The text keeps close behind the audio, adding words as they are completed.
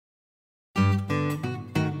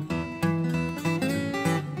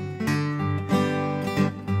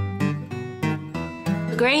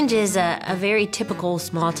LaGrange is a very typical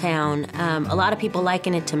small town. A lot of people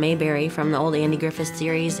liken it to Mayberry from the old Andy Griffith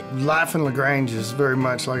series. Life in LaGrange is very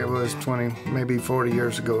much like it was 20, maybe 40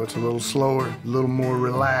 years ago. It's a little slower, a little more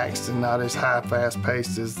relaxed, and not as high,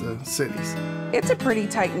 fast-paced as the cities. It's a pretty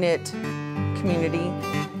tight-knit community.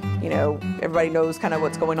 You know, everybody knows kind of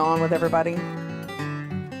what's going on with everybody.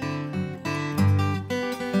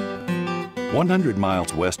 100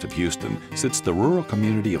 miles west of Houston sits the rural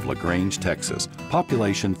community of LaGrange, Texas,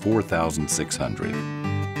 population 4,600.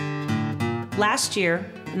 Last year,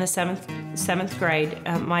 in the seventh grade,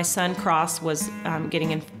 my son Cross was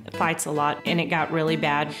getting in fights a lot, and it got really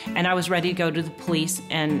bad. And I was ready to go to the police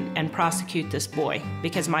and prosecute this boy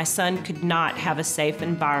because my son could not have a safe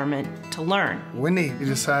environment to learn. We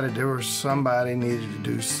decided there was somebody needed to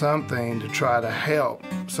do something to try to help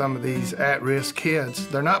some of these at-risk kids.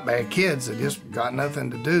 They're not bad kids, they just got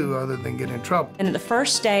nothing to do other than get in trouble. And the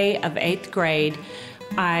first day of 8th grade,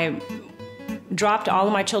 I dropped all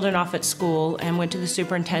of my children off at school and went to the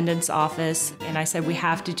superintendent's office, and I said, we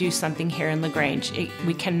have to do something here in LaGrange.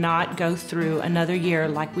 We cannot go through another year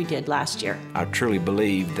like we did last year. I truly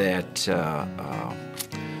believe that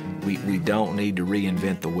we don't need to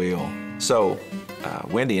reinvent the wheel. So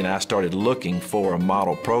Wendy and I started looking for a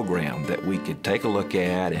model program that we could take a look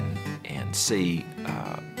at and see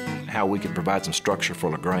how we could provide some structure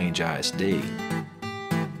for LaGrange ISD.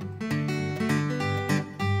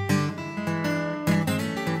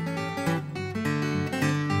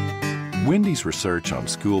 Wendy's research on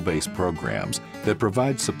school-based programs that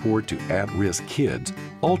provide support to at-risk kids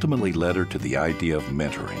ultimately led her to the idea of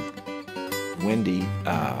mentoring. Wendy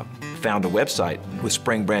found a website with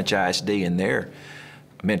Spring Branch ISD in their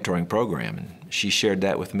mentoring program, and she shared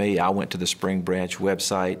that with me. I went to the Spring Branch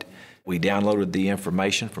website. We downloaded the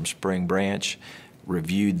information from Spring Branch,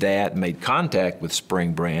 reviewed that, made contact with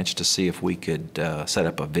Spring Branch to see if we could set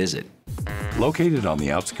up a visit. Located on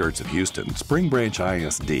the outskirts of Houston, Spring Branch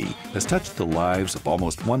ISD has touched the lives of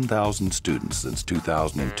almost 1,000 students since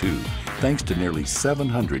 2002, thanks to nearly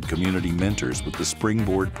 700 community mentors with the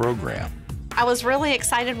SpringBoard program. I was really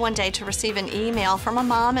excited one day to receive an email from a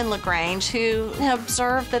mom in LaGrange who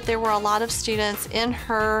observed that there were a lot of students in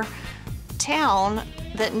her town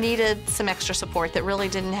that needed some extra support, that really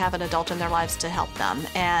didn't have an adult in their lives to help them.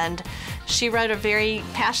 And she wrote a very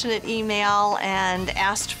passionate email and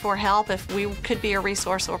asked for help if we could be a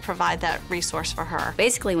resource or provide that resource for her.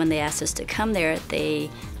 Basically, when they asked us to come there, they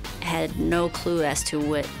had no clue as to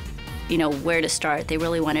where to start. They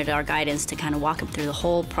really wanted our guidance to kind of walk them through the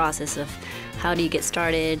whole process of how do you get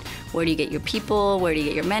started, where do you get your people, where do you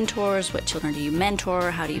get your mentors, what children do you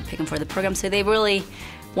mentor, how do you pick them for the program. So they really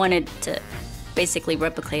wanted to basically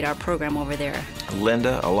replicate our program over there.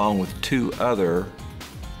 Linda, along with 2 other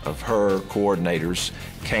of her coordinators,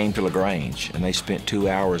 came to LaGrange, and they spent 2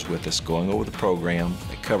 hours with us going over the program.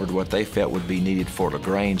 They covered what they felt would be needed for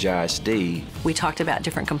LaGrange ISD. We talked about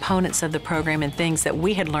different components of the program and things that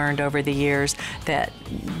we had learned over the years that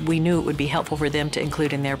we knew it would be helpful for them to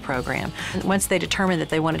include in their program. Once they determined that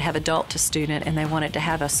they wanted to have adult to student and they wanted to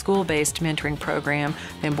have a school-based mentoring program,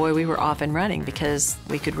 then boy, we were off and running because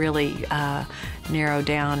we could really narrow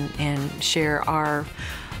down and share our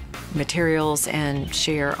materials and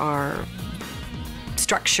share our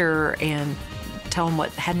structure and tell them what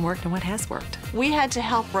hadn't worked and what has worked. We had to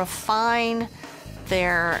help refine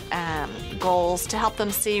their goals, to help them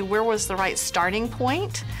see where was the right starting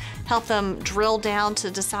point, help them drill down to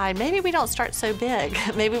decide maybe we don't start so big,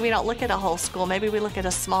 maybe we don't look at a whole school, maybe we look at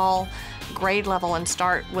a small grade level and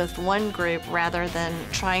start with one group rather than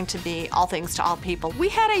trying to be all things to all people. We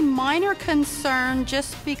had a minor concern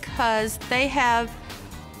just because they have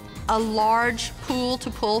a large pool to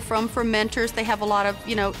pull from for mentors. They have a lot of,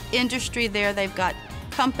 industry there. They've got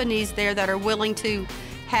companies there that are willing to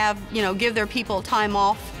have, give their people time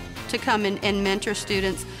off to come and mentor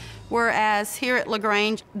students. Whereas here at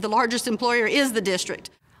LaGrange, the largest employer is the district.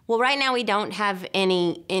 Well, right now we don't have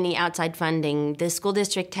any outside funding. The school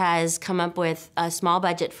district has come up with a small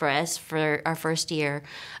budget for us for our first year,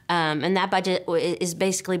 and that budget is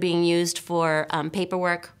basically being used for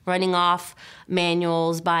paperwork, running off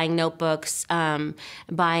manuals, buying notebooks,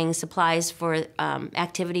 buying supplies for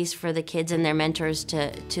activities for the kids and their mentors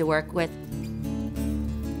to work with.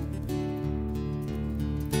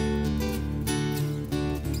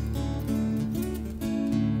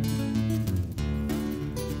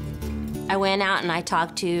 I went out and I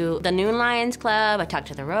talked to the Noon Lions Club, I talked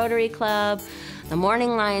to the Rotary Club, the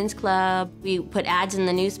Morning Lions Club. We put ads in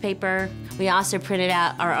the newspaper. We also printed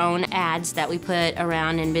out our own ads that we put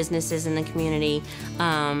around in businesses in the community,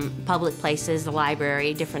 public places, the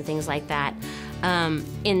library, different things like that.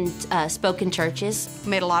 in spoken churches.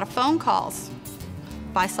 Made a lot of phone calls.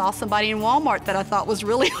 If I saw somebody in Walmart that I thought was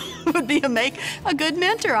really would be a good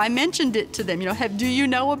mentor, I mentioned it to them. You know, do you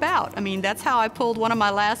know about? I mean, that's how I pulled one of my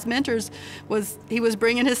last mentors. He was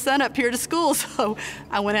bringing his son up here to school, so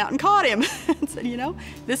I went out and caught him and said, you know,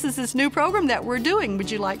 this is this new program that we're doing.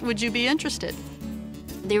 Would you be interested?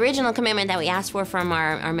 The original commitment that we asked for from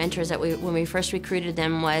our mentors when we first recruited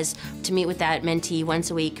them was to meet with that mentee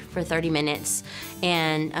once a week for 30 minutes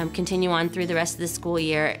and continue on through the rest of the school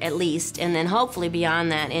year at least, and then hopefully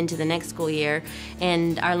beyond that into the next school year.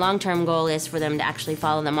 And our long-term goal is for them to actually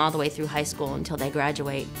follow them all the way through high school until they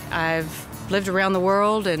graduate. I've lived around the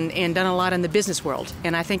world and done a lot in the business world,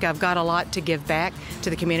 and I think I've got a lot to give back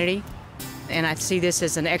to the community. And I see this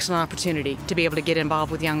as an excellent opportunity to be able to get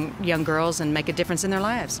involved with young girls and make a difference in their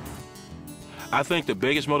lives. I think the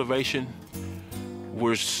biggest motivation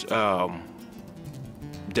was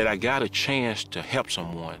that I got a chance to help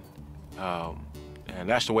someone. And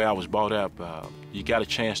that's the way I was brought up. You got a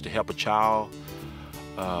chance to help a child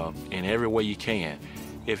in every way you can.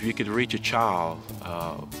 If you could reach a child,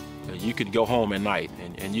 you could go home at night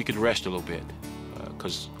and you could rest a little bit,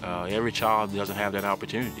 because every child doesn't have that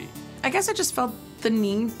opportunity. I guess I just felt the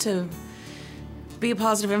need to be a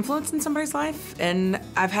positive influence in somebody's life, and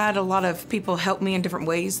I've had a lot of people help me in different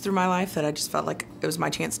ways through my life that I just felt like it was my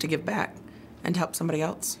chance to give back and to help somebody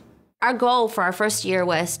else. Our goal for our first year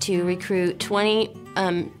was to recruit 20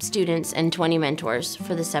 students and 20 mentors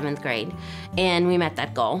for the 7th grade, and we met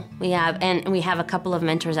that goal. We have a couple of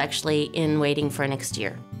mentors actually in waiting for next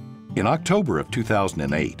year. In October of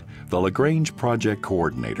 2008, the LaGrange project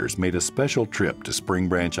coordinators made a special trip to Spring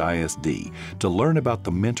Branch ISD to learn about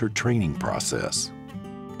the mentor training process.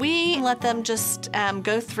 We let them just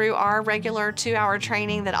go through our regular 2-hour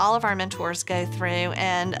training that all of our mentors go through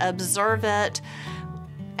and observe it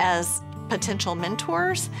as potential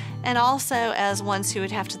mentors and also as ones who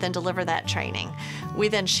would have to then deliver that training. We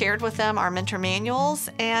then shared with them our mentor manuals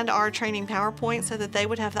and our training PowerPoint so that they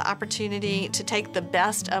would have the opportunity to take the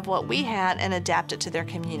best of what we had and adapt it to their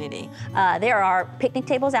community. There are picnic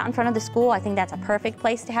tables out in front of the school. I think that's a perfect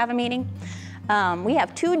place to have a meeting. We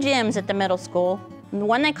have 2 gyms at the middle school,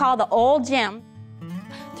 one they call the old gym.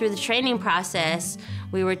 Through the training process,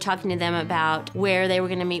 we were talking to them about where they were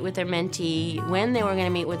going to meet with their mentee, when they were going to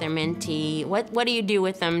meet with their mentee, what do you do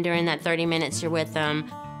with them during that 30 minutes you're with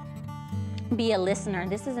them. Be a listener.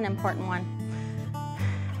 This is an important one.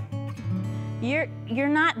 You're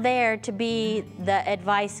not there to be the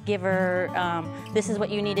advice giver, this is what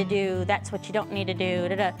you need to do, that's what you don't need to do,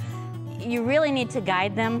 da-da. You really need to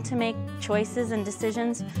guide them to make choices and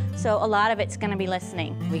decisions, so a lot of it's going to be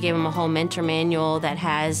listening. We gave them a whole mentor manual that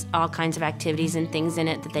has all kinds of activities and things in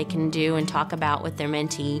it that they can do and talk about with their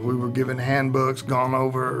mentee. We were given handbooks, gone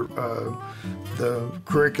over the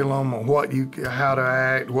curriculum, how to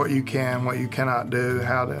act, what you can, what you cannot do,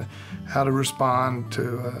 how to respond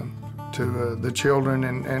to the children,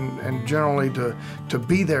 and generally to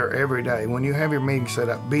be there every day. When you have your meeting set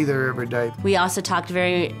up, be there every day. We also talked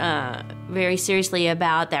very seriously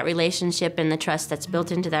about that relationship and the trust that's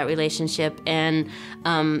built into that relationship, and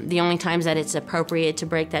the only times that it's appropriate to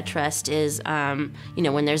break that trust is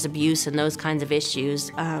when there's abuse and those kinds of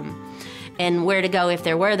issues, and where to go if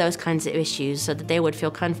there were those kinds of issues so that they would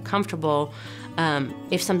feel comfortable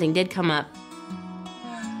if something did come up.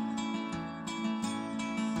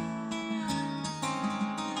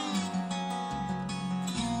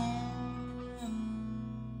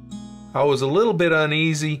 I was a little bit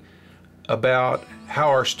uneasy about how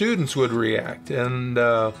our students would react, and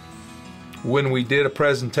when we did a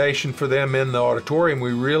presentation for them in the auditorium,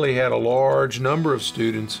 we really had a large number of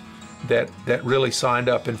students that really signed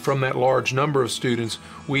up, and from that large number of students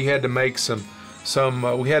we had to make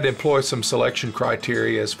we had to employ some selection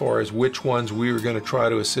criteria as far as which ones we were going to try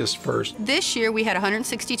to assist first. This year we had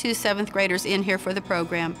 162 7th graders in here for the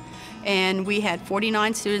program, and we had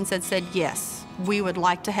 49 students that said yes, we would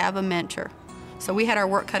like to have a mentor. So we had our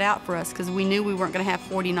work cut out for us because we knew we weren't going to have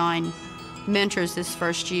 49 mentors this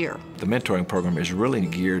first year. The mentoring program is really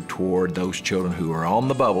geared toward those children who are on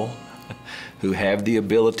the bubble, who have the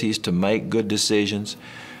abilities to make good decisions,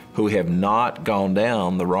 who have not gone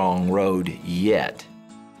down the wrong road yet.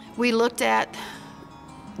 We looked at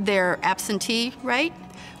their absentee rate.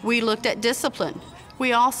 We looked at discipline.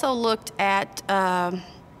 We also looked at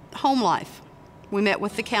home life. We met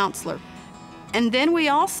with the counselor. And then we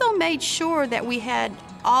also made sure that we had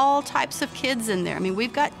all types of kids in there. I mean,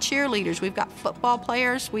 we've got cheerleaders, we've got football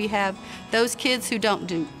players, we have those kids who don't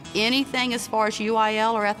do anything as far as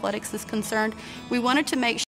UIL or athletics is concerned. We wanted to make